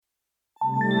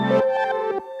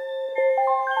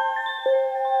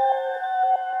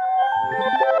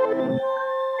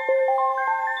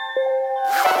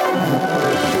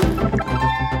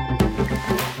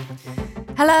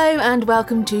Hello and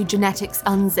welcome to Genetics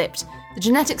Unzipped, the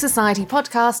Genetic Society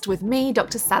podcast with me,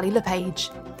 Dr. Sally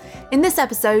LePage. In this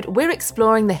episode, we're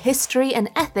exploring the history and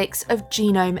ethics of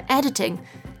genome editing,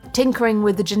 tinkering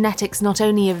with the genetics not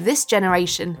only of this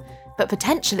generation, but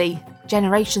potentially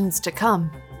generations to come.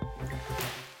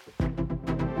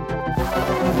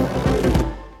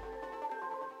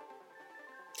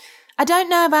 I don't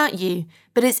know about you,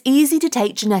 but it's easy to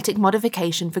take genetic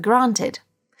modification for granted.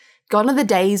 Gone are the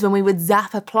days when we would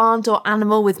zap a plant or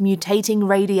animal with mutating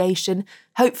radiation,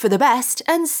 hope for the best,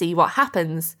 and see what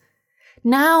happens.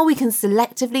 Now we can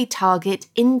selectively target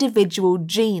individual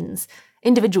genes,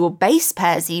 individual base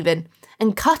pairs even,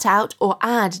 and cut out or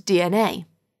add DNA.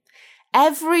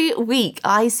 Every week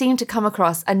I seem to come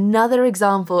across another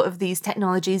example of these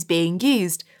technologies being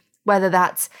used, whether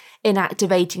that's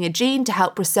inactivating a gene to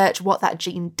help research what that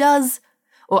gene does,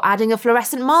 or adding a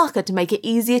fluorescent marker to make it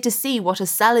easier to see what a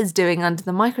cell is doing under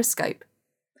the microscope.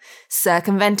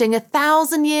 Circumventing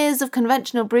 1,000 years of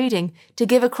conventional breeding to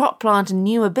give a crop plant a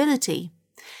new ability.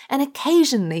 And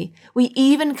occasionally, we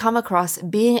even come across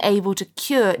being able to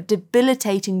cure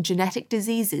debilitating genetic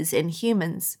diseases in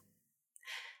humans.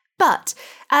 But,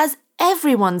 as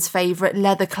everyone's favourite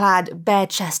leather-clad,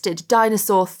 bare-chested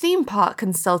dinosaur theme park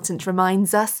consultant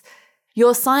reminds us,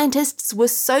 your scientists were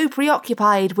so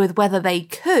preoccupied with whether they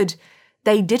could,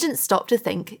 they didn't stop to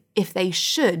think if they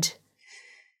should.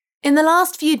 In the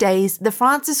last few days, the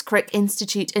Francis Crick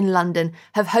Institute in London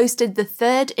have hosted the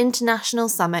 3rd International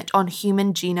Summit on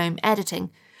Human Genome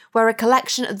Editing, where a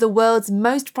collection of the world's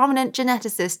most prominent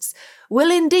geneticists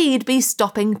will indeed be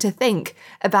stopping to think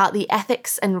about the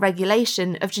ethics and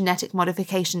regulation of genetic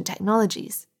modification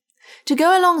technologies. To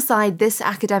go alongside this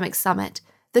academic summit,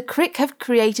 the Crick have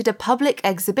created a public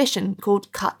exhibition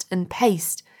called Cut and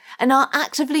Paste, and are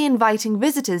actively inviting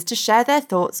visitors to share their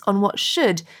thoughts on what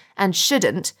should and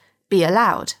shouldn't be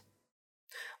allowed.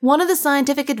 One of the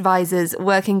scientific advisors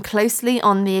working closely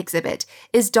on the exhibit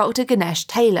is Dr. Ganesh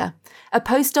Taylor, a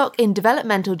postdoc in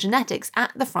developmental genetics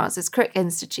at the Francis Crick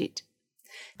Institute.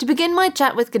 To begin my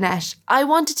chat with Ganesh, I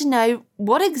wanted to know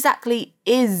what exactly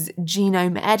is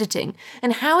genome editing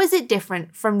and how is it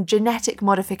different from genetic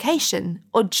modification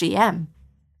or GM?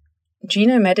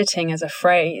 Genome editing as a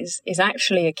phrase is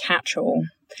actually a catch-all.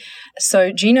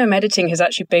 So genome editing has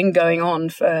actually been going on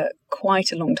for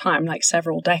quite a long time, like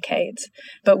several decades.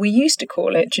 But we used to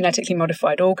call it genetically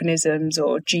modified organisms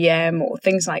or GM or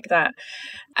things like that.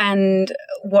 And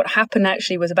what happened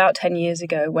actually was about 10 years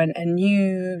ago when a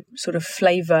new sort of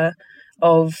flavor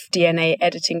of DNA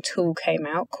editing tool came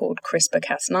out called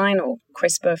CRISPR-Cas9 or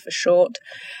CRISPR for short.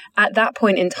 At that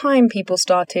point in time, people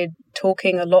started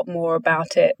talking a lot more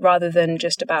about it rather than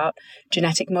just about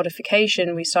genetic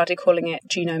modification. We started calling it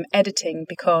genome editing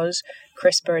because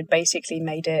CRISPR had basically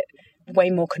made it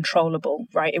way more controllable,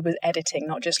 right? It was editing,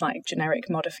 not just like generic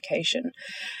modification.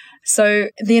 So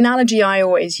the analogy I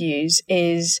always use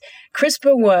is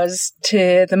CRISPR was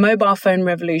to the mobile phone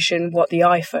revolution what the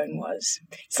iPhone was.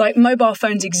 It's like mobile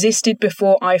phones existed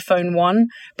before iPhone 1,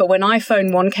 but when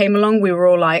iPhone 1 came along, we were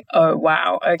all like, oh,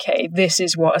 wow, okay, this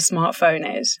is what a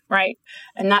smartphone is, right?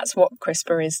 And that's what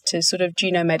CRISPR is to sort of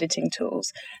genome editing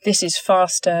tools. This is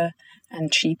faster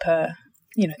and cheaper.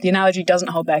 You know, the analogy doesn't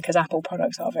hold there because Apple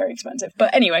products are very expensive.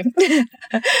 But anyway.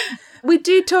 We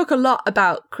do talk a lot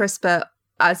about CRISPR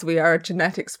as we are a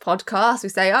genetics podcast. We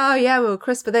say, oh yeah, we'll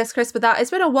CRISPR this, CRISPR that.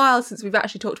 It's been a while since we've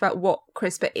actually talked about what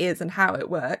CRISPR is and how it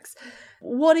works.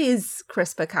 What is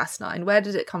CRISPR-Cas9? Where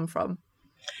did it come from?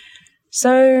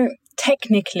 So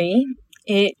technically,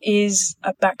 it is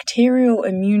a bacterial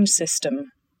immune system.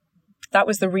 That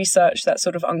was the research that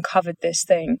sort of uncovered this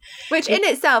thing. Which in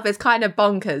itself is kind of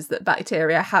bonkers that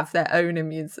bacteria have their own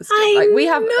immune system. We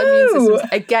have know. immune systems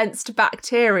against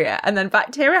bacteria, and then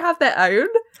bacteria have their own?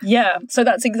 Yeah, so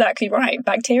that's exactly right.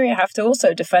 Bacteria have to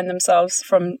also defend themselves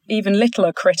from even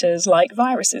littler critters like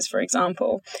viruses, for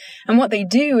example. And what they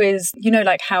do is, you know,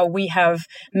 like how we have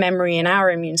memory in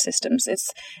our immune systems.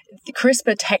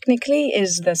 CRISPR technically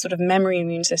is the sort of memory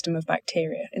immune system of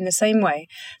bacteria in the same way.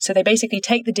 So they basically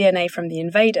take the DNA from the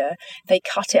invader, they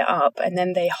cut it up, and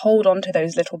then they hold on to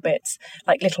those little bits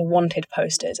like little wanted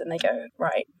posters, and they go,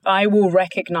 right, I will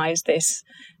recognize this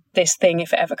thing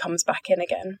if it ever comes back in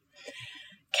again.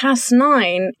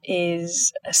 Cas9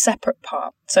 is a separate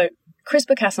part. So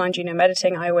CRISPR-Cas9 genome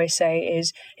editing, I always say,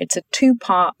 it's a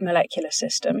 2-part molecular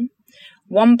system.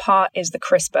 One part is the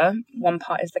CRISPR, one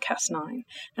part is the Cas9.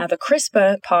 Now, the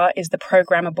CRISPR part is the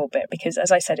programmable bit because,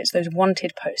 as I said, it's those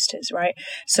wanted posters, right?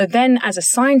 So then as a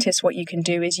scientist, what you can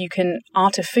do is you can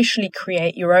artificially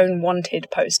create your own wanted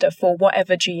poster for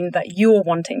whatever gene that you're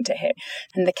wanting to hit.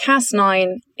 And the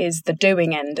Cas9 is the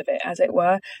doing end of it, as it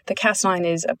were. The Cas9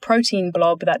 is a protein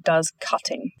blob that does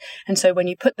cutting. And so when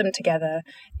you put them together,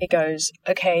 it goes,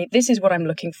 okay, this is what I'm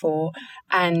looking for.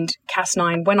 And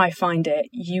Cas9, when I find it,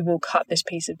 you will cut this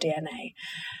piece of DNA.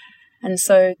 And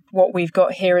so what we've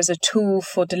got here is a tool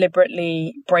for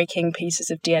deliberately breaking pieces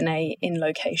of DNA in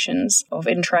locations of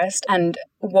interest. And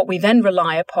what we then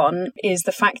rely upon is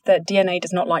the fact that DNA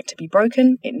does not like to be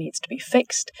broken. It needs to be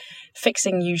fixed.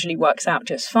 Fixing usually works out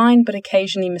just fine, but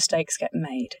occasionally mistakes get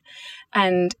made.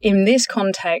 And in this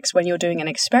context, when you're doing an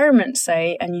experiment,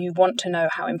 say, and you want to know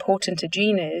how important a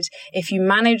gene is, if you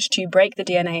manage to break the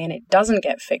DNA and it doesn't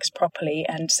get fixed properly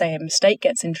and, say, a mistake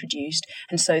gets introduced,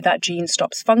 and so that gene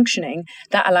stops functioning,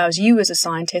 that allows you as a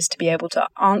scientist to be able to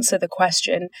answer the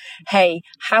question, hey,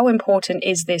 how important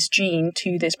is this gene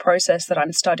to this process that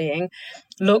I'm studying?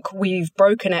 Look, we've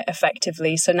broken it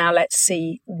effectively, so now let's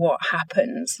see what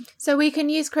happens. So we can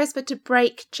use CRISPR to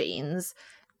break genes.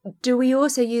 Do we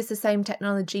also use the same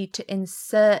technology to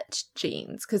insert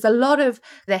genes? Because a lot of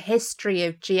the history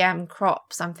of GM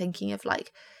crops, I'm thinking of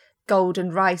like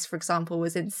golden rice, for example,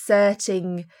 was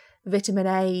inserting vitamin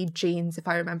A genes, if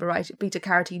I remember right,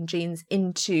 beta-carotene genes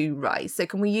into rice. So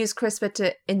can we use CRISPR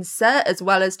to insert as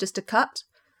well as just to cut?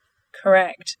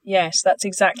 Correct. Yes, that's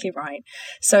exactly right.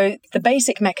 So the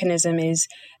basic mechanism is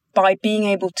by being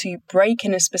able to break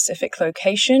in a specific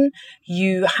location,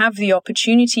 you have the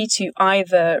opportunity to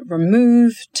either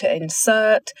remove, to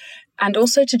insert, and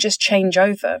also to just change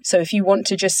over. So if you want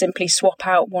to just simply swap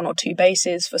out one or two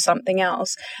bases for something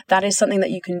else, that is something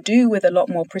that you can do with a lot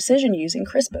more precision using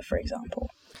CRISPR, for example.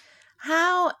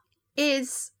 How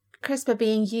is CRISPR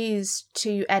being used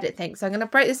to edit things? So I'm going to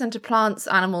break this into plants,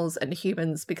 animals, and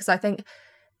humans, because I think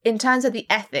in terms of the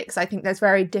ethics, I think there's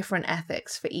very different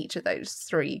ethics for each of those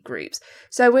three groups.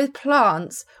 So with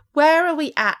plants, where are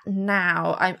we at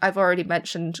now? I've already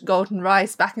mentioned golden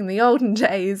rice back in the olden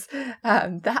days.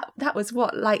 That was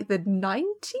what, like the 90s?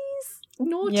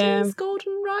 Noughties, yeah.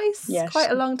 Golden rice? Yes.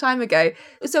 Quite a long time ago.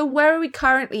 So where are we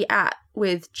currently at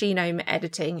with genome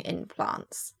editing in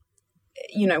plants?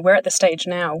 You know, we're at the stage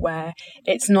now where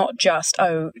it's not just,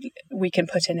 oh, we can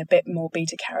put in a bit more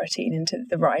beta-carotene into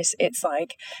the rice. It's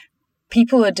like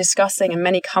people are discussing and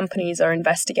many companies are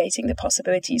investigating the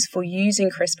possibilities for using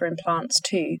CRISPR in plants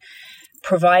to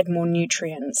provide more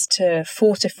nutrients, to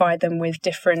fortify them with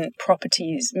different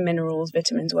properties, minerals,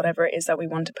 vitamins, whatever it is that we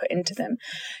want to put into them,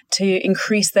 to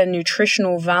increase their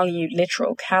nutritional value,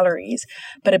 literal calories.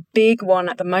 But a big one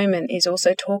at the moment is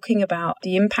also talking about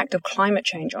the impact of climate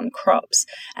change on crops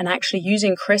and actually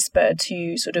using CRISPR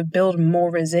to sort of build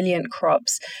more resilient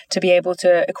crops, to be able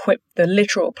to equip the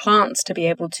literal plants to be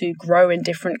able to grow in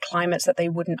different climates that they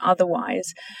wouldn't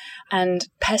otherwise. And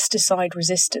pesticide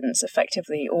resistance,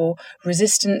 effectively, or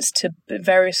resistance to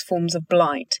various forms of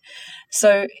blight.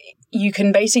 So you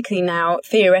can basically now,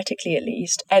 theoretically at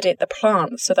least, edit the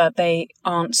plants so that they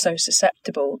aren't so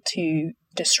susceptible to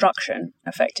destruction,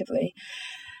 effectively.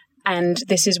 And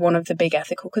this is one of the big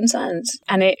ethical concerns.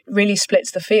 And it really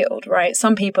splits the field, right?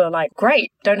 Some people are like,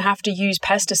 great, don't have to use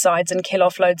pesticides and kill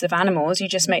off loads of animals. You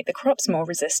just make the crops more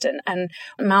resistant. And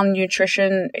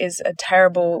malnutrition is a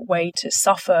terrible way to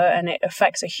suffer and it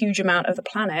affects a huge amount of the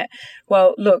planet.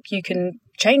 Well, look, you can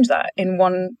change that in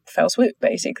one fell swoop,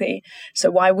 basically. So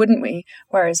why wouldn't we?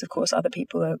 Whereas, of course, other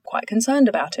people are quite concerned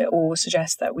about it or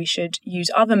suggest that we should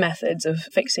use other methods of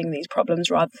fixing these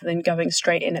problems rather than going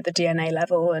straight in at the DNA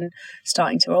level and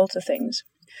starting to alter things.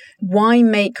 Why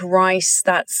make rice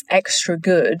that's extra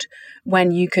good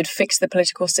when you could fix the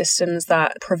political systems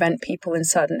that prevent people in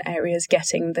certain areas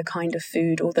getting the kind of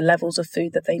food or the levels of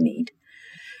food that they need?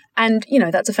 And, you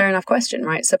know, that's a fair enough question,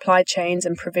 right? Supply chains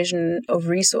and provision of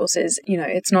resources, you know,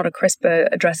 it's not a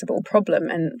CRISPR addressable problem.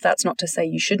 And that's not to say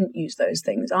you shouldn't use those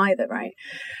things either, right?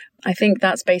 I think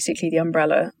that's basically the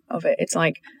umbrella of it. It's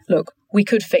like, look, we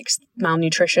could fix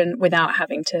malnutrition without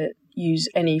having to use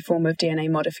any form of DNA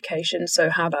modification. So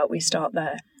how about we start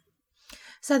there?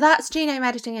 So that's genome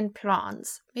editing in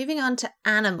plants. Moving on to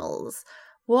animals.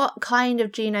 What kind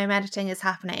of genome editing is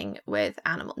happening with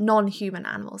non-human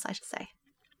animals, I should say?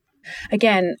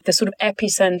 Again, the sort of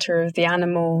epicenter of the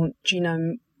animal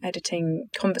genome editing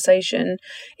conversation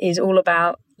is all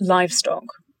about livestock,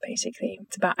 basically.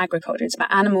 It's about agriculture. It's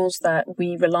about animals that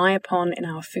we rely upon in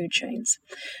our food chains.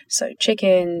 So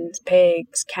chickens,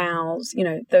 pigs, cows, you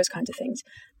know, those kinds of things.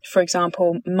 For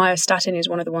example, myostatin is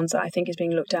one of the ones that I think is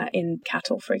being looked at in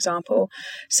cattle, for example.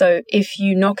 So if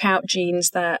you knock out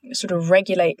genes that sort of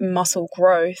regulate muscle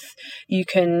growth, you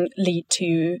can lead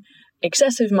to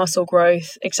excessive muscle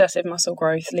growth. Excessive muscle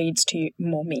growth leads to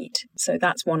more meat. So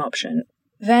that's one option.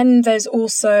 Then there's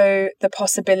also the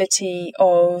possibility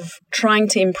of trying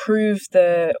to improve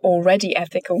the already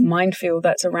ethical minefield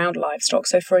that's around livestock.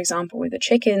 So, for example, with the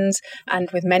chickens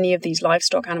and with many of these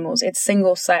livestock animals, it's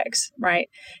single sex, right?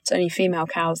 It's only female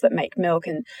cows that make milk.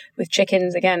 And with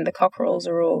chickens, again, the cockerels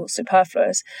are all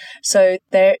superfluous. So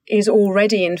there is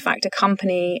already, in fact, a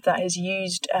company that has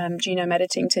used genome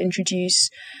editing to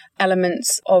introduce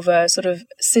elements of a sort of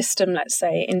system, let's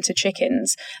say, into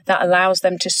chickens that allows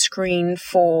them to screen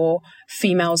for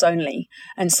females only.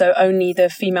 And so only the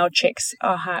female chicks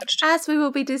are hatched. As we will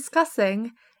be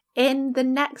discussing in the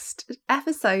next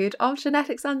episode of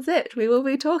Genetics Unzipped, we will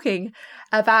be talking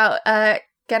about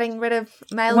getting rid of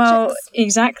male chicks.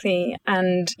 Exactly.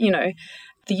 And,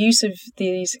 the use of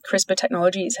these CRISPR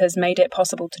technologies has made it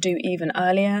possible to do even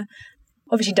earlier.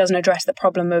 Obviously doesn't address the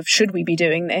problem of should we be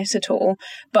doing this at all,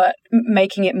 but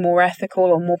making it more ethical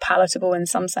or more palatable in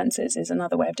some senses is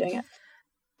another way of doing it.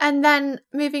 And then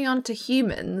moving on to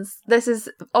humans, this is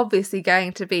obviously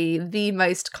going to be the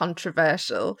most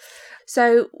controversial.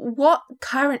 So what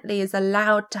currently is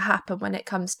allowed to happen when it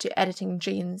comes to editing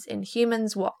genes in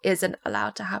humans? What isn't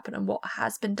allowed to happen, and what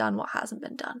has been done, what hasn't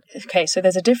been done? Okay, so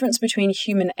there's a difference between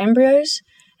human embryos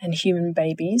and human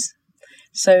babies.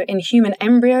 So in human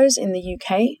embryos in the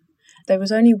UK, there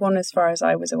was only one as far as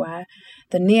I was aware,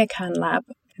 the NeoCan lab.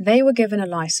 They were given a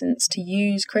license to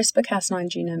use CRISPR-Cas9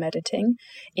 genome editing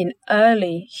in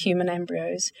early human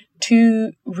embryos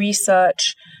to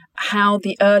research how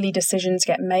the early decisions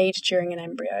get made during an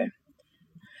embryo.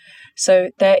 So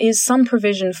there is some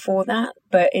provision for that,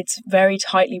 but it's very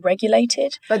tightly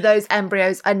regulated. But those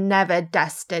embryos are never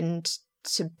destined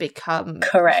to become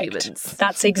correct humans.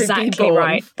 That's exactly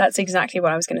right. That's exactly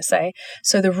what I was going to say.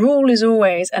 So the rule is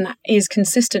always, and is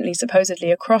consistently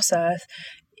supposedly across Earth,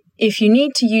 if you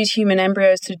need to use human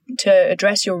embryos to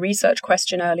address your research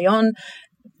question early on,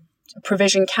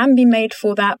 provision can be made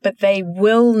for that, but they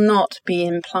will not be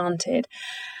implanted.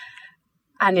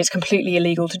 And it's completely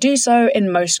illegal to do so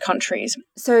in most countries.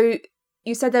 So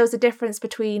you said there was a difference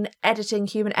between editing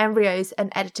human embryos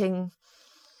and editing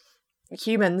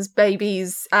humans,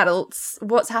 babies, adults.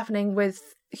 What's happening with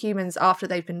humans after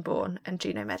they've been born and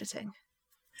genome editing?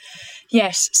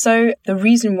 Yes, so the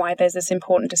reason why there's this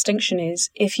important distinction is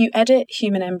if you edit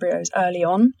human embryos early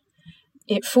on,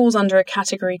 it falls under a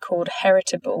category called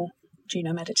heritable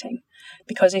genome editing.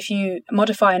 Because if you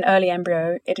modify an early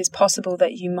embryo, it is possible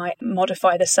that you might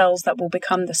modify the cells that will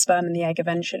become the sperm and the egg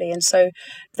eventually. And so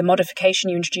the modification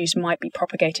you introduce might be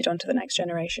propagated onto the next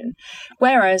generation.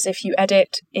 Whereas if you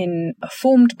edit in a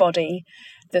formed body,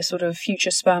 the sort of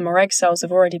future sperm or egg cells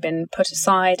have already been put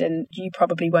aside and you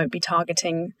probably won't be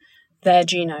targeting their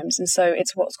genomes. And so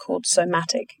it's what's called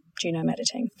somatic genome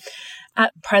editing.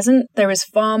 At present, there is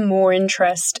far more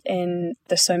interest in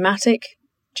the somatic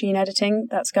gene editing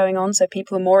that's going on. So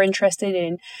people are more interested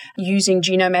in using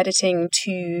genome editing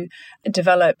to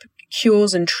develop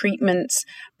cures and treatments,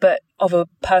 but of a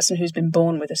person who's been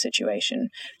born with a situation.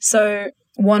 So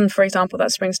one, for example,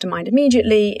 that springs to mind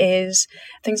immediately is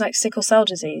things like sickle cell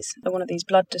disease, one of these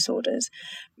blood disorders.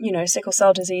 Sickle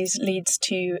cell disease leads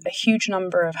to a huge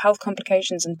number of health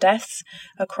complications and deaths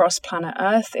across planet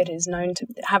Earth. It is known to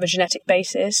have a genetic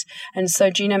basis, and so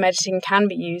genome editing can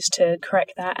be used to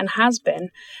correct that and has been,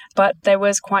 but there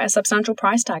was quite a substantial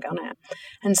price tag on it.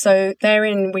 And so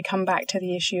therein we come back to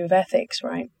the issue of ethics,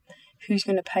 right? Who's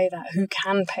going to pay that? Who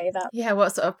can pay that? Yeah,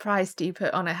 what sort of price do you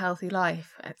put on a healthy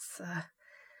life? It's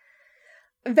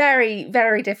very,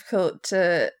 very difficult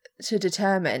to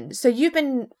determine. So you've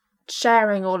been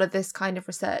sharing all of this kind of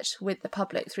research with the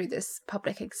public through this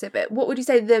public exhibit. What would you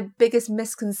say the biggest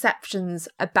misconceptions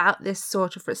about this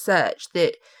sort of research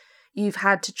that you've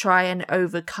had to try and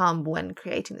overcome when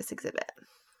creating this exhibit?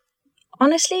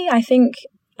 Honestly, I think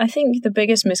the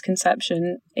biggest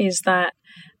misconception is that,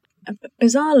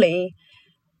 bizarrely,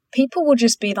 people will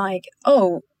just be like,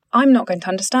 oh, I'm not going to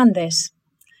understand this.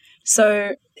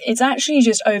 So it's actually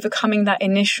just overcoming that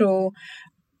initial,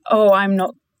 oh, I'm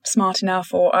not smart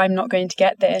enough or I'm not going to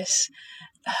get this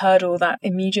hurdle that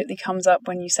immediately comes up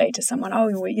when you say to someone, oh,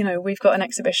 we've got an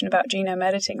exhibition about genome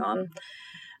editing on.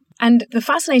 And the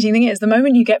fascinating thing is the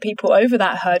moment you get people over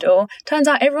that hurdle, turns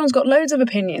out everyone's got loads of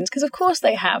opinions because of course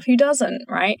they have. Who doesn't,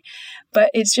 right?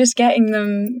 But it's just getting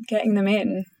them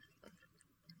in.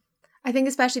 I think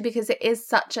especially because it is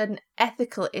such an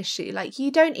ethical issue. Like, you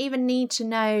don't even need to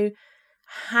know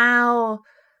how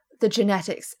the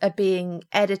genetics are being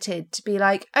edited to be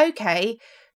like, okay,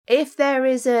 if there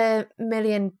is $1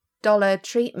 million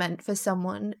treatment for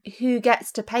someone, who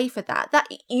gets to pay for that? That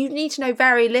you need to know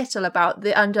very little about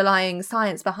the underlying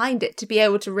science behind it to be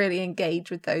able to really engage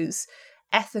with those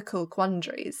ethical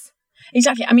quandaries.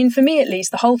 Exactly. I mean, for me at least,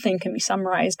 the whole thing can be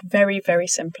summarized very, very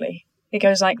simply. It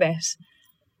goes like this.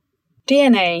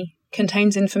 DNA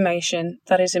contains information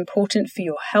that is important for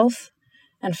your health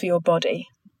and for your body.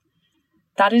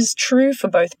 That is true for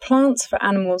both plants, for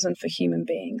animals, and for human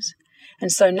beings.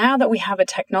 And so now that we have a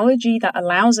technology that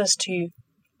allows us to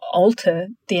alter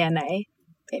DNA,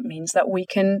 it means that we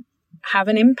can have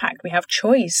an impact. We have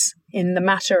choice in the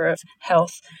matter of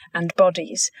health and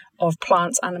bodies of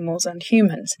plants, animals, and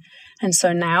humans. And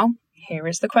so now, here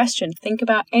is the question. Think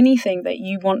about anything that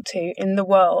you want to in the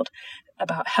world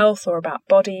about health or about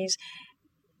bodies,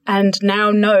 and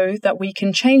now know that we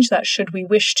can change that should we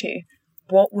wish to.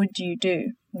 What would you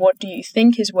do? What do you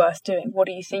think is worth doing? What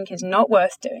do you think is not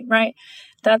worth doing, right?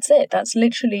 That's it. That's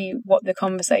literally what the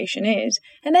conversation is.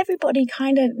 And everybody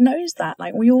kind of knows that.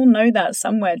 Like, we all know that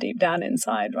somewhere deep down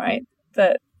inside, right?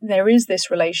 That there is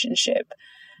this relationship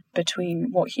between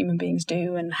what human beings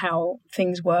do and how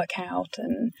things work out,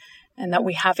 and that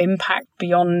we have impact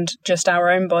beyond just our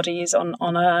own bodies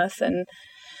on Earth. And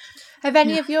have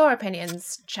any of your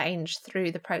opinions changed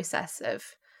through the process of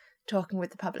talking with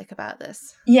the public about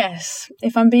this? Yes,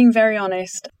 if I'm being very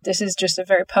honest, this is just a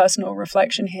very personal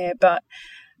reflection here, but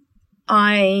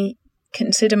I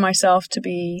consider myself to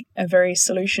be a very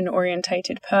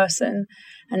solution-orientated person.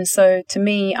 And so to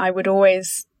me, I would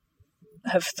always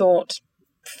have thought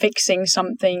fixing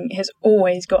something has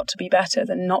always got to be better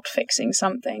than not fixing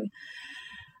something.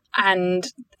 And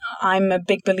I'm a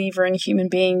big believer in human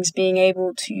beings being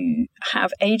able to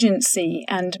have agency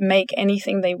and make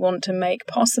anything they want to make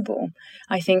possible.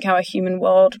 I think our human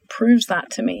world proves that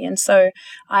to me. And so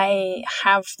I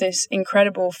have this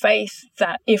incredible faith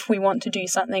that if we want to do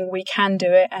something, we can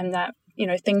do it, and that, you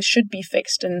know, things should be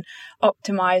fixed and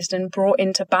optimized and brought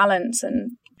into balance.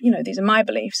 And, you know, these are my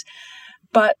beliefs.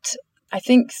 But I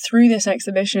think through this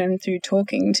exhibition and through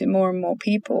talking to more and more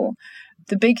people,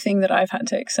 the big thing that I've had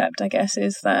to accept, I guess,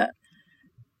 is that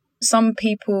some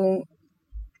people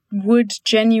would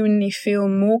genuinely feel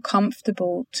more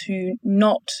comfortable to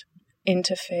not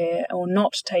interfere or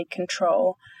not take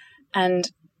control and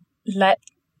let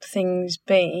things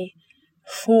be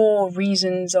for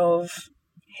reasons of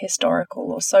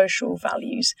historical or social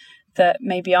values that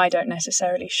maybe I don't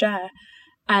necessarily share.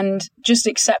 And just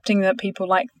accepting that people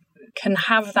can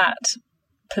have that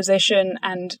position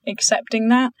and accepting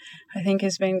that, I think,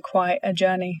 has been quite a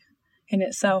journey in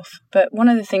itself. But one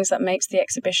of the things that makes the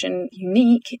exhibition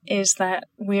unique is that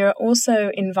we are also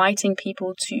inviting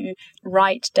people to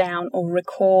write down or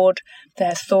record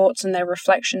their thoughts and their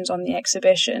reflections on the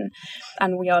exhibition.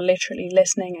 And we are literally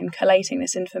listening and collating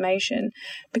this information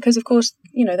because, of course,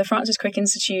 you know, the Francis Crick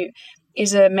Institute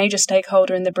is a major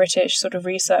stakeholder in the British sort of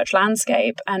research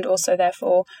landscape, and also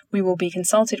therefore we will be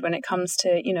consulted when it comes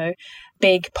to, you know,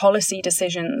 big policy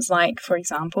decisions like, for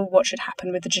example, what should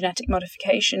happen with the genetic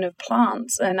modification of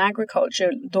plants and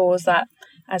agriculture laws that,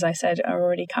 as I said, are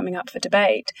already coming up for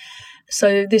debate.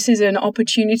 So this is an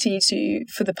opportunity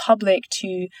for the public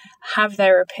to have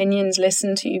their opinions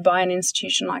listened to by an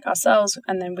institution like ourselves,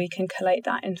 and then we can collate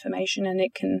that information, and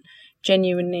it can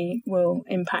genuinely will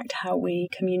impact how we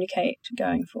communicate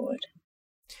going forward.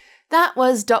 That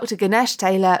was Dr. Ganesh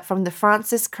Taylor from the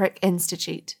Francis Crick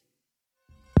Institute.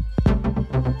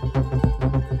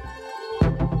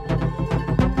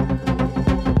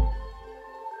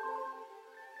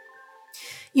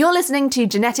 You're listening to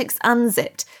Genetics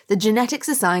Unzipped, the Genetic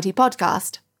Society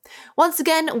podcast. Once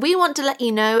again, we want to let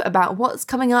you know about what's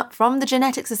coming up from the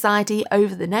Genetic Society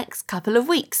over the next couple of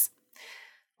weeks.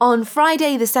 On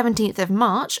Friday the 17th of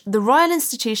March, the Royal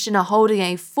Institution are holding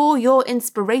a For Your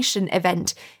Inspiration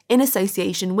event in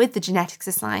association with the Genetic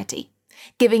Society,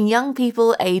 giving young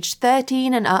people aged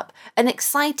 13 and up an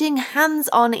exciting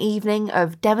hands-on evening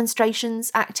of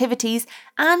demonstrations, activities,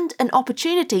 and an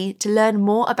opportunity to learn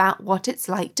more about what it's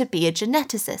like to be a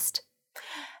geneticist.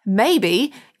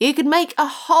 Maybe you could make a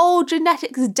whole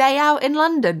genetics day out in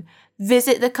London.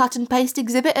 Visit the cut and paste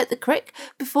exhibit at the Crick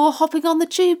before hopping on the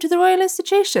tube to the Royal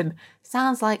Institution.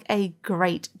 Sounds like a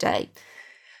great day.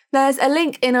 There's a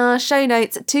link in our show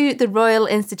notes to the Royal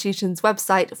Institution's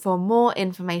website for more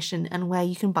information and where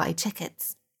you can buy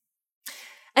tickets.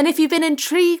 And if you've been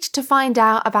intrigued to find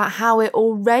out about how we're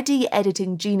already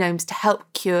editing genomes to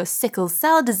help cure sickle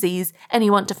cell disease and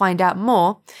you want to find out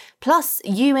more, plus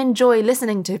you enjoy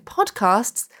listening to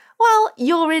podcasts, Well,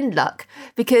 you're in luck,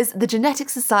 because the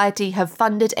Genetics Society have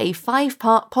funded a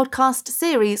 5-part podcast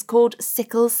series called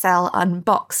Sickle Cell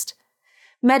Unboxed.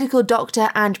 Medical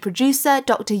doctor and producer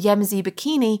Dr. Yemzi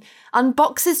Bikini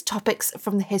unboxes topics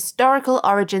from the historical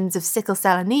origins of sickle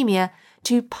cell anemia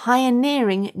to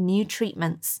pioneering new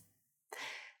treatments.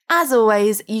 As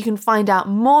always, you can find out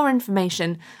more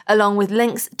information along with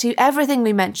links to everything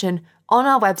we mention on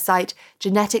our website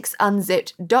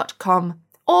geneticsunzipped.com,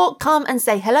 or come and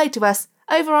say hello to us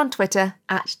over on Twitter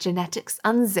at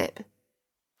geneticsunzip.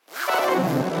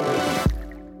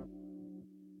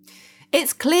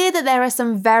 It's clear that there are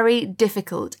some very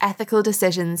difficult ethical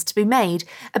decisions to be made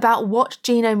about what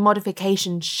genome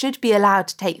modification should be allowed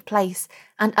to take place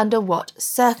and under what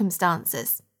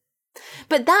circumstances.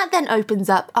 But that then opens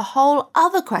up a whole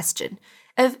other question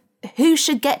of who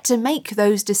should get to make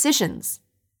those decisions.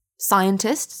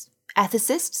 Scientists,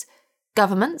 ethicists,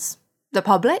 governments, the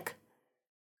public?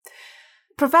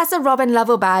 Professor Robin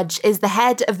Lovell-Badge is the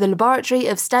head of the Laboratory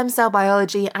of Stem Cell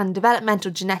Biology and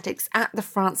Developmental Genetics at the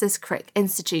Francis Crick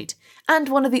Institute, and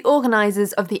one of the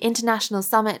organisers of the International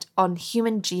Summit on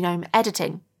Human Genome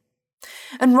Editing.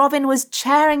 And Robin was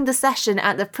chairing the session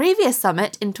at the previous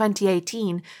summit in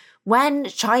 2018 when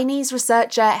Chinese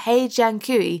researcher He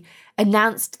Jiankui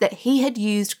announced that he had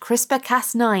used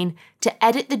CRISPR-Cas9 to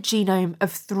edit the genome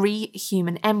of 3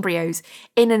 human embryos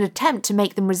in an attempt to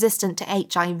make them resistant to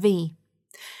HIV.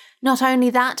 Not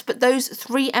only that, but those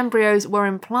 3 embryos were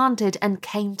implanted and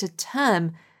came to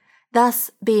term, thus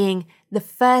being the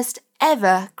first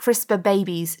ever CRISPR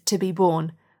babies to be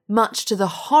born, much to the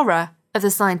horror of the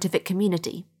scientific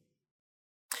community.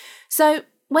 So,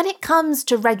 when it comes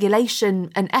to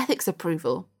regulation and ethics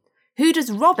approval, who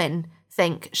does Robin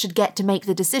think should get to make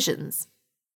the decisions?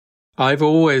 I've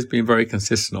always been very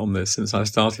consistent on this since I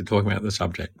started talking about the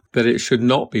subject, that it should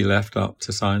not be left up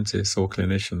to scientists or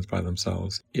clinicians by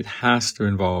themselves. It has to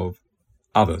involve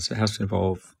others. It has to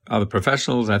involve other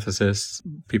professionals, ethicists,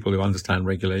 people who understand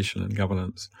regulation and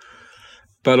governance,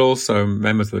 but also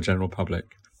members of the general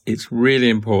public. It's really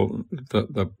important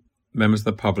that the members of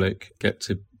the public get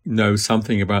to know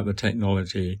something about the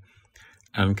technology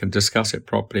and can discuss it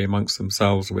properly amongst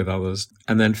themselves with others,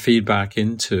 and then feed back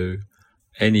into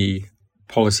any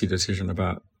policy decision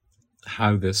about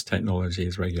how this technology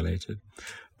is regulated.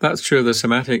 That's true of the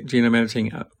somatic genome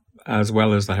editing as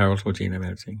well as the heritable genome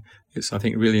editing. It's, I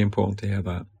think, really important to hear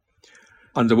that.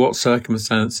 Under what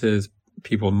circumstances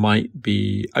people might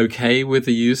be okay with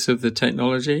the use of the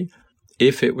technology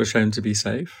if it were shown to be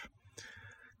safe.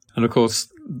 And of course,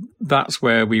 that's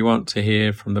where we want to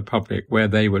hear from the public where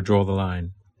they would draw the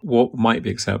line. What might be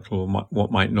acceptable,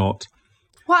 what might not.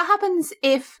 What happens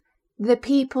if the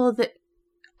people that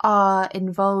are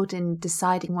involved in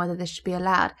deciding whether this should be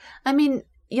allowed? I mean,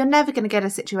 you're never going to get a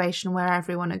situation where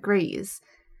everyone agrees.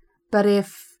 But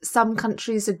if some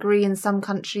countries agree and some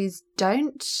countries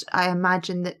don't, I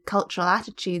imagine that cultural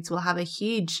attitudes will have a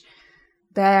huge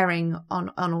bearing on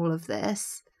all of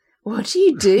this. What do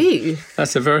you do?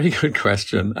 That's a very good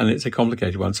question, and it's a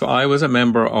complicated one. So I was a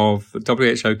member of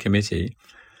the WHO committee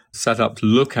set up to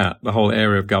look at the whole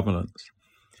area of governance.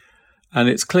 And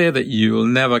it's clear that you will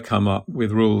never come up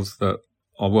with rules that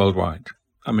are worldwide.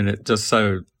 I mean, it's just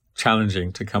so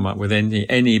challenging to come up with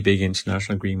any big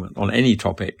international agreement on any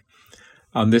topic.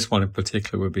 And this one in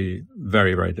particular would be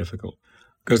very, very difficult.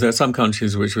 Because there are some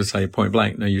countries which would say point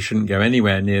blank, no, you shouldn't go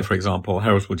anywhere near, for example,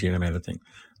 heritable genome editing.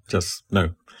 Just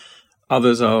no.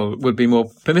 Others would be more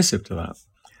permissive to that.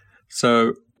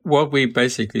 So what we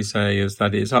basically say is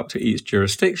that it's up to each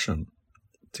jurisdiction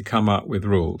to come up with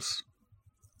rules.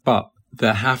 But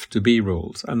there have to be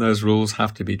rules, and those rules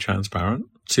have to be transparent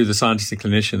to the scientists and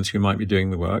clinicians who might be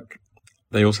doing the work.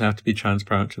 They also have to be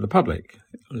transparent to the public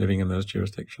living in those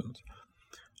jurisdictions.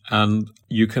 And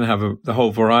you can have the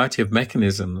whole variety of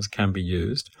mechanisms can be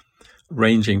used,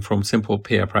 ranging from simple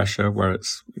peer pressure, where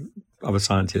it's other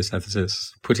scientists,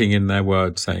 ethicists, putting in their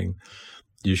word saying,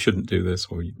 you shouldn't do this,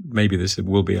 or maybe this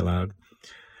will be allowed,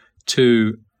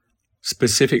 to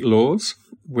specific laws,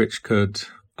 which could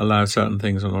allow certain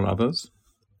things and not others.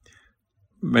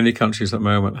 Many countries at the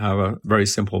moment have a very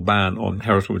simple ban on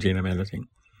heritable genome editing.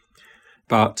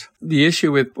 But the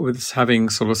issue with having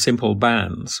sort of simple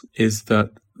bans is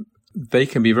that they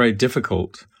can be very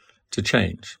difficult to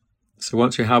change. So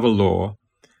once you have a law,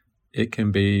 it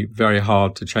can be very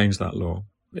hard to change that law.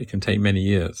 It can take many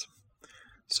years.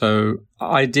 So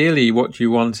ideally, what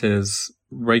you want is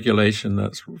regulation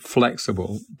that's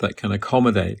flexible, that can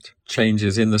accommodate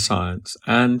changes in the science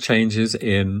and changes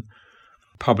in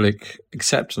public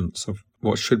acceptance of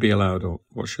what should be allowed or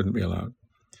what shouldn't be allowed.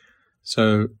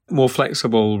 So more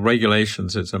flexible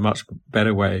regulations is a much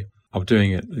better way of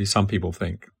doing it, at least some people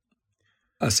think.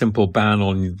 A simple ban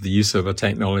on the use of a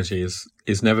technology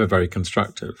is never very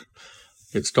constructive.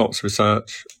 It stops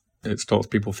research. It stops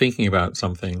people thinking about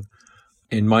something,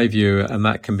 in my view, and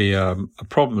that can be a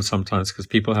problem sometimes because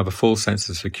people have a false sense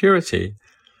of security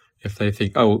if they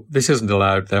think, oh, this isn't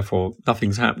allowed, therefore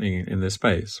nothing's happening in this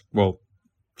space. Well,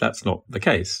 that's not the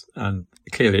case. And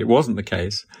clearly it wasn't the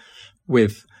case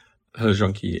with He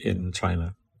Zhongyi in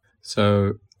China.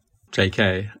 So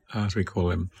JK, as we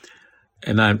call him,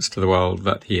 announced to the world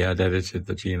that he had edited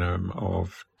the genome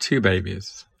of 2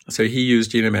 babies. So he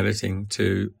used genome editing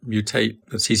to mutate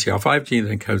the CCR5 gene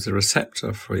that encodes the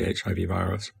receptor for the HIV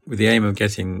virus with the aim of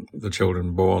getting the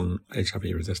children born HIV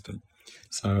resistant.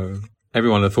 So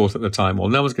everyone had thought at the time, well,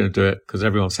 no one's going to do it because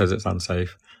everyone says it's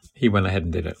unsafe. He went ahead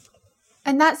and did it.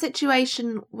 And that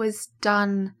situation was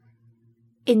done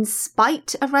in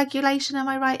spite of regulation, am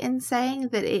I right in saying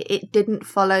that it didn't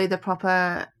follow the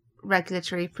proper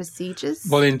regulatory procedures?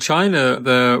 Well, in China,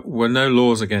 there were no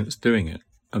laws against doing it.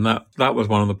 And that was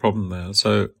one of the problems there.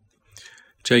 So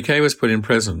JK was put in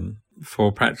prison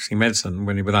for practicing medicine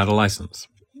when he without a license.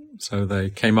 So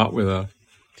they came up with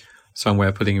some way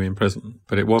of putting him in prison,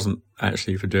 but it wasn't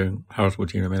actually for doing heritable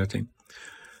genome editing.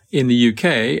 In the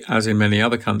UK, as in many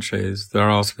other countries, there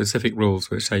are specific rules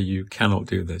which say you cannot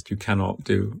do this. You cannot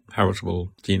do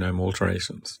heritable genome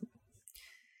alterations.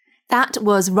 That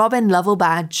was Robin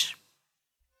Lovell-Badge.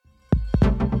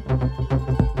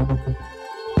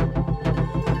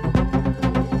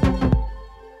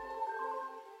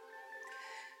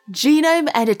 Genome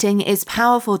editing is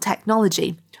powerful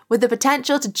technology with the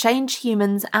potential to change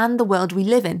humans and the world we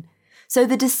live in. So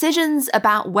the decisions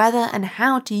about whether and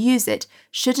how to use it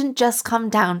shouldn't just come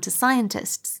down to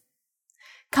scientists.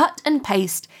 Cut and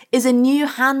Paste is a new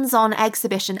hands-on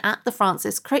exhibition at the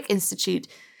Francis Crick Institute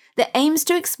that aims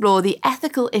to explore the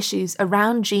ethical issues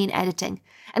around gene editing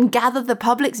and gather the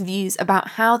public's views about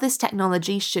how this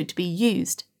technology should be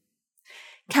used.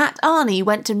 Kat Arney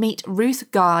went to meet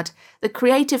Ruth Gard, the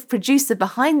creative producer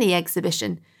behind the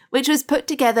exhibition, which was put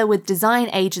together with design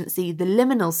agency The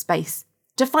Liminal Space,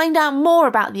 to find out more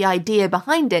about the idea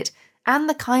behind it and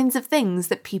the kinds of things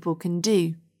that people can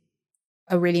do.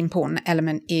 A really important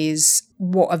element is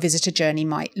what a visitor journey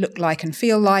might look like and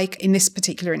feel like. In this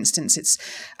particular instance, it's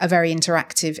a very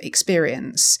interactive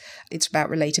experience. It's about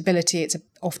relatability. It's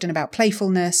often about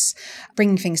playfulness,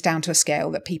 bringing things down to a scale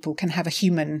that people can have a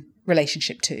human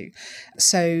relationship to.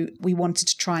 So we wanted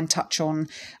to try and touch on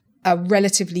a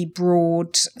relatively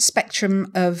broad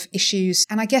spectrum of issues,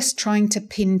 and I guess trying to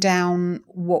pin down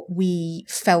what we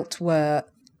felt were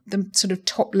the sort of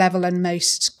top level and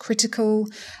most critical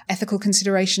ethical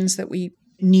considerations that we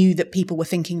knew that people were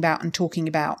thinking about and talking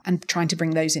about, and trying to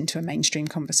bring those into a mainstream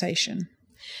conversation.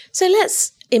 So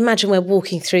let's imagine we're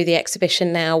walking through the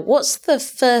exhibition now. What's the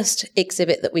first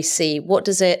exhibit that we see? What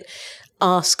does it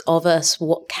ask of us?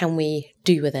 What can we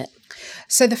do with it?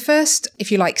 So the first,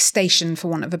 if you like, station, for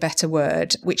want of a better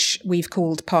word, which we've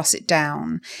called Pass It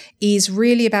Down, is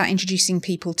really about introducing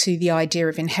people to the idea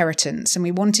of inheritance. And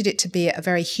we wanted it to be at a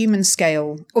very human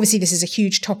scale. Obviously, this is a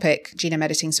huge topic, genome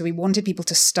editing. So we wanted people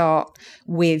to start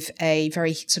with a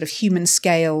very sort of human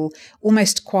scale,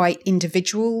 almost quite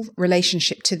individual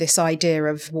relationship to this idea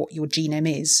of what your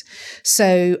genome is.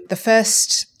 So the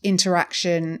first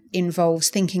interaction involves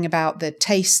thinking about the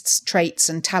tastes, traits,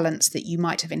 and talents that you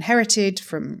might have inherited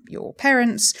from your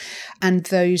parents and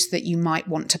those that you might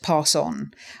want to pass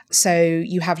on. So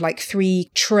you have like 3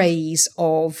 trays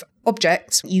of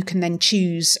objects you can then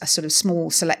choose a sort of small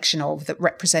selection of that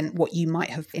represent what you might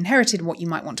have inherited and what you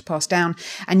might want to pass down.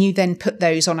 And you then put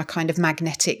those on a kind of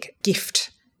magnetic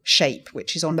gift shape,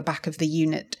 which is on the back of the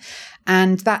unit.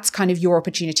 And that's kind of your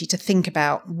opportunity to think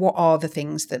about what are the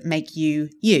things that make you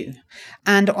you.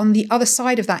 And on the other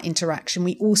side of that interaction,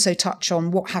 we also touch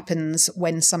on what happens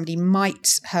when somebody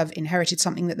might have inherited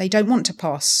something that they don't want to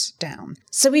pass down.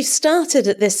 So we've started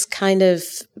at this kind of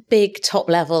big top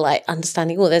level, like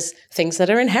understanding, well, there's things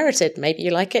that are inherited. Maybe you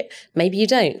like it, maybe you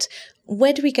don't.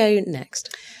 Where do we go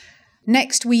next?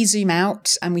 Next, we zoom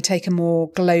out and we take a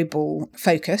more global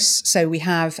focus. So we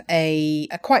have a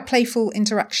quite playful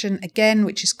interaction again,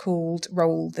 which is called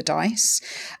Roll the Dice.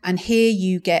 And here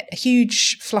you get a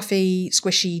huge, fluffy,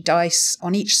 squishy dice.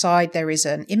 On each side, there is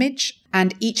an image.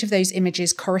 And each of those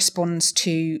images corresponds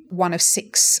to one of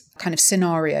 6 kind of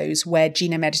scenarios where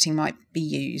genome editing might be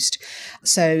used.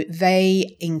 So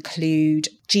they include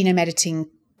genome editing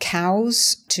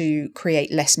cows to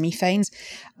create less methane.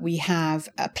 We have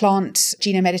a plant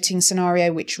genome editing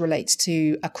scenario which relates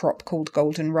to a crop called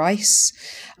golden rice.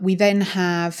 We then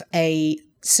have a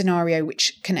scenario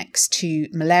which connects to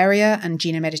malaria and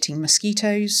genome editing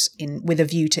mosquitoes with a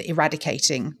view to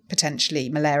eradicating potentially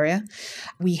malaria.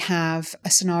 We have a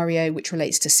scenario which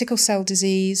relates to sickle cell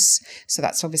disease. So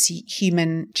that's obviously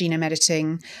human genome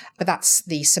editing, but that's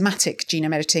the somatic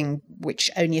genome editing, which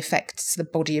only affects the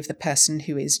body of the person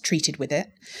who is treated with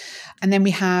it. And then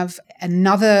we have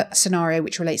another scenario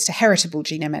which relates to heritable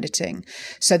genome editing.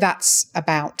 So that's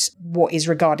about what is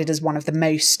regarded as one of the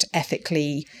most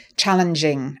ethically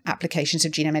challenging applications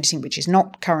of genome editing, which is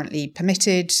not currently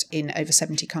permitted in over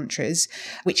 70 countries,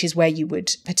 which is where you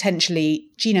would potentially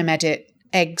genome edit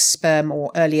eggs, sperm,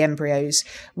 or early embryos,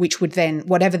 which would then,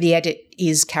 whatever the edit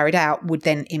is carried out, would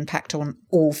then impact on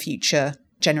all future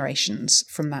generations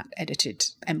from that edited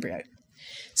embryo.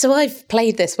 So I've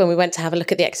played this when we went to have a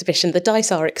look at the exhibition. The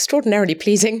dice are extraordinarily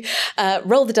pleasing.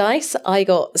 Roll the dice. I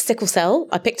got sickle cell.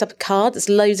 I picked up a card. There's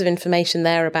loads of information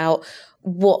there about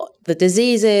what the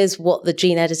disease is, what the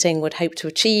gene editing would hope to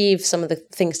achieve, some of the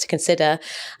things to consider.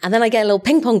 And then I get a little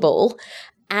ping pong ball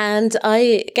and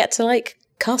I get to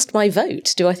cast my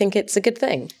vote. Do I think it's a good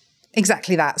thing?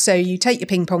 Exactly that. So you take your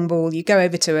ping pong ball, you go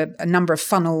over to a number of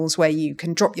funnels where you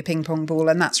can drop your ping pong ball,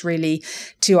 and that's really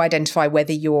to identify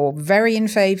whether you're very in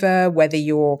favour, whether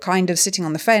you're kind of sitting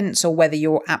on the fence, or whether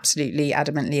you're absolutely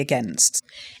adamantly against.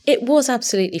 It was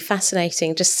absolutely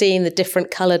fascinating just seeing the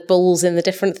different coloured balls in the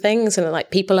different things, and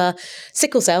people are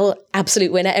sickle cell,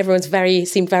 absolute winner. Everyone's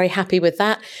seemed very happy with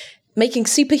that. Making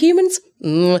superhumans?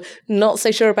 Not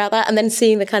so sure about that. And then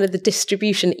seeing the kind of the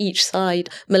distribution each side.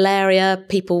 Malaria,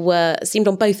 people seemed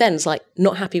on both ends,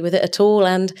 not happy with it at all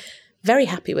and very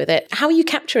happy with it. How are you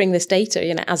capturing this data,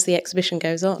 as the exhibition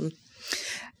goes on?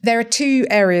 There are two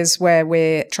areas where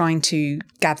we're trying to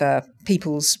gather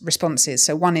people's responses.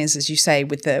 So one is, as you say,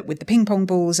 with the ping pong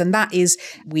balls, and that is,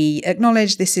 we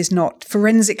acknowledge this is not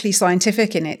forensically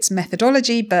scientific in its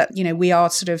methodology, but we are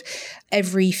sort of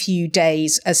every few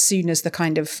days, as soon as the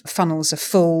kind of funnels are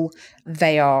full,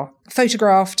 they are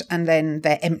photographed and then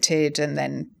they're emptied and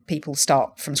then people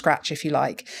start from scratch, if you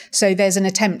like. So there's an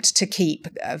attempt to keep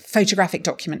a photographic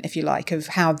document, if you like, of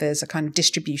how there's a kind of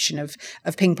distribution of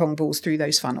ping pong balls through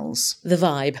those funnels. The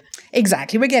vibe.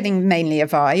 Exactly. We're getting mainly a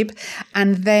vibe.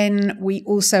 And then we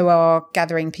also are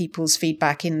gathering people's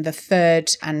feedback in the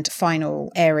third and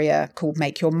final area called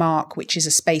Make Your Mark, which is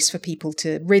a space for people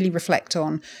to really reflect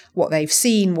on what they've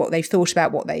seen, what they've thought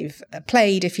about, what they've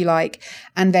played, if you like.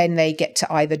 And then they get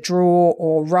to either draw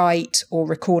or write or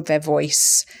record their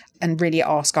voice and really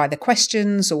ask either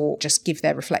questions or just give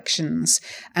their reflections.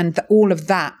 And all of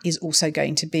that is also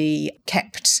going to be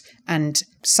kept, and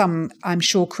some, I'm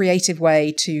sure, creative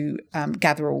way to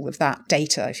gather all of that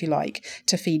data, if you like,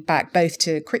 to feed back both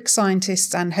to Crick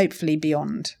scientists and hopefully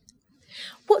beyond.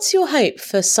 What's your hope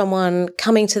for someone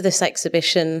coming to this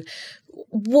exhibition?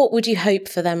 What would you hope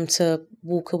for them to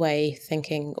walk away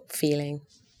thinking, feeling?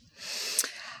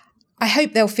 I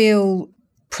hope they'll feel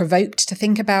provoked to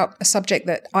think about a subject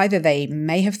that either they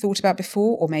may have thought about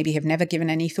before or maybe have never given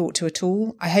any thought to at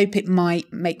all. I hope it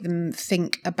might make them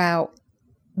think about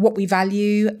what we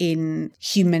value in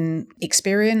human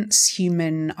experience,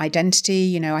 human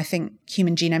identity. I think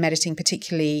human genome editing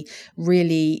particularly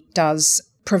really does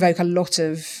provoke a lot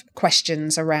of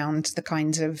questions around the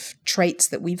kinds of traits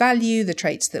that we value, the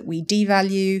traits that we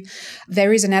devalue.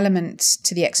 There is an element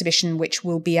to the exhibition which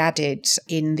will be added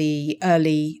in the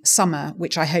early summer,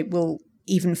 which I hope will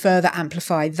even further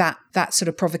amplify that sort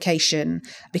of provocation,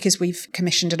 because we've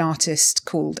commissioned an artist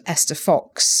called Esther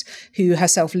Fox, who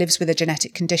herself lives with a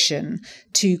genetic condition,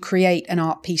 to create an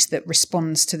art piece that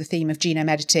responds to the theme of genome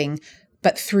editing,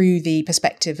 but through the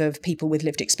perspective of people with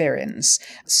lived experience.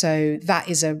 So that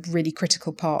is a really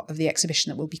critical part of the exhibition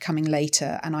that will be coming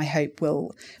later, and I hope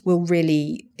will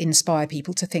really inspire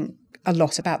people to think a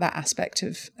lot about that aspect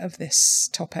of this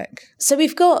topic. So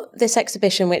we've got this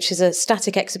exhibition, which is a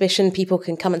static exhibition. People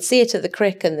can come and see it at the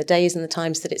Crick and the days and the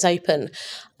times that it's open.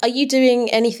 Are you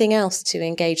doing anything else to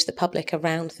engage the public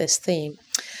around this theme?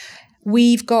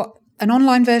 We've got an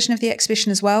online version of the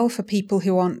exhibition as well for people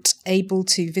who aren't able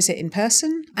to visit in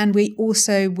person. And we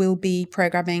also will be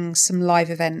programming some live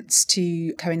events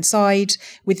to coincide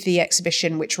with the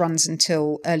exhibition, which runs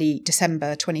until early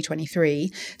December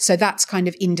 2023. So that's kind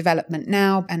of in development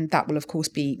now. And that will, of course,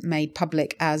 be made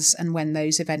public as and when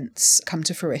those events come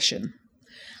to fruition.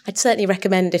 I'd certainly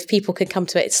recommend if people can come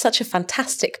to it. It's such a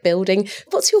fantastic building.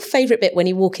 What's your favourite bit when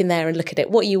you walk in there and look at it?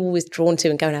 What are you always drawn to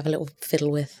and go and have a little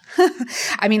fiddle with?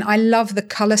 I mean, I love the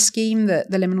colour scheme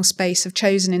that the Liminal Space have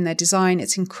chosen in their design.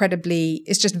 It's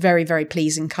just very, very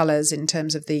pleasing colours in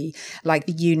terms of the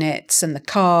units and the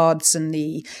cards, and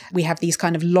we have these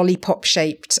kind of lollipop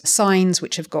shaped signs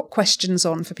which have got questions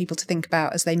on for people to think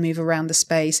about as they move around the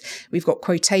space. We've got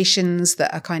quotations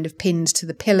that are kind of pinned to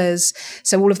the pillars.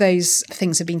 So all of those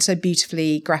things have been so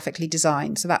beautifully graphically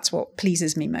designed. So that's what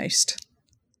pleases me most.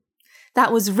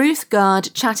 That was Ruth Gard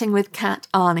chatting with Kat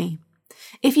Arney.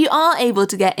 If you are able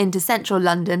to get into central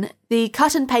London, the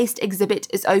Cut and Paste exhibit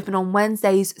is open on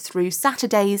Wednesdays through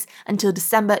Saturdays until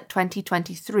December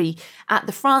 2023 at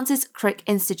the Francis Crick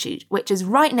Institute, which is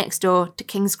right next door to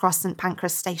King's Cross St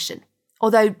Pancras Station.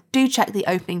 Although do check the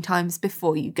opening times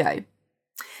before you go.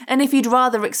 And if you'd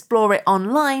rather explore it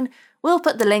online, we'll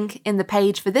put the link in the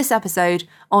page for this episode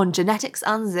on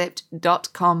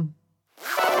geneticsunzipped.com.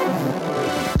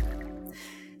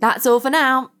 That's all for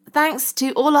now. Thanks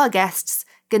to all our guests,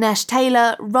 Ganesh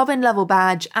Taylor, Robin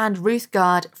Lovell-Badge and Ruth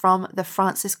Gard from the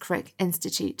Francis Crick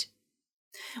Institute.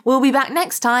 We'll be back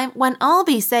next time when I'll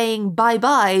be saying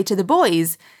bye-bye to the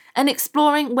boys and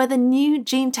exploring whether new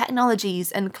gene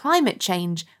technologies and climate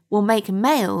change will make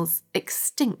males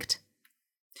extinct.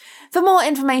 For more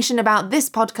information about this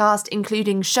podcast,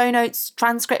 including show notes,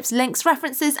 transcripts, links,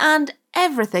 references, and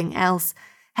everything else,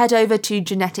 head over to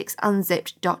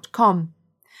geneticsunzipped.com.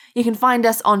 You can find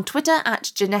us on Twitter at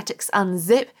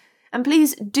geneticsunzip, and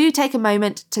please do take a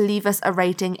moment to leave us a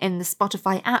rating in the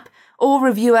Spotify app or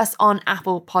review us on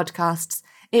Apple Podcasts.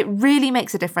 It really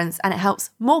makes a difference and it helps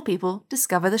more people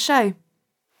discover the show.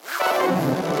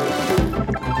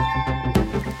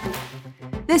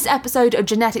 This episode of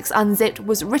Genetics Unzipped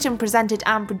was written, presented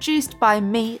and produced by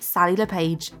me, Sally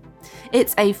LePage.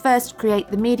 It's a First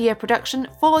Create the Media production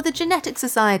for the Genetics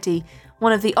Society,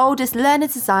 one of the oldest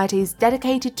learned societies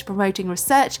dedicated to promoting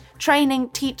research, training,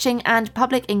 teaching and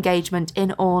public engagement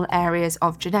in all areas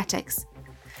of genetics.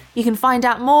 You can find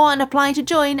out more and apply to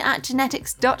join at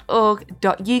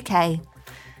genetics.org.uk.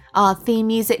 Our theme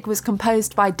music was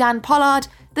composed by Dan Pollard,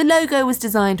 the logo was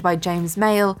designed by James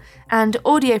Mayle, and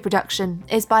audio production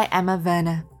is by Emma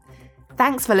Werner.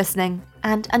 Thanks for listening,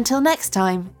 and until next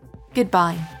time,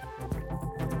 goodbye.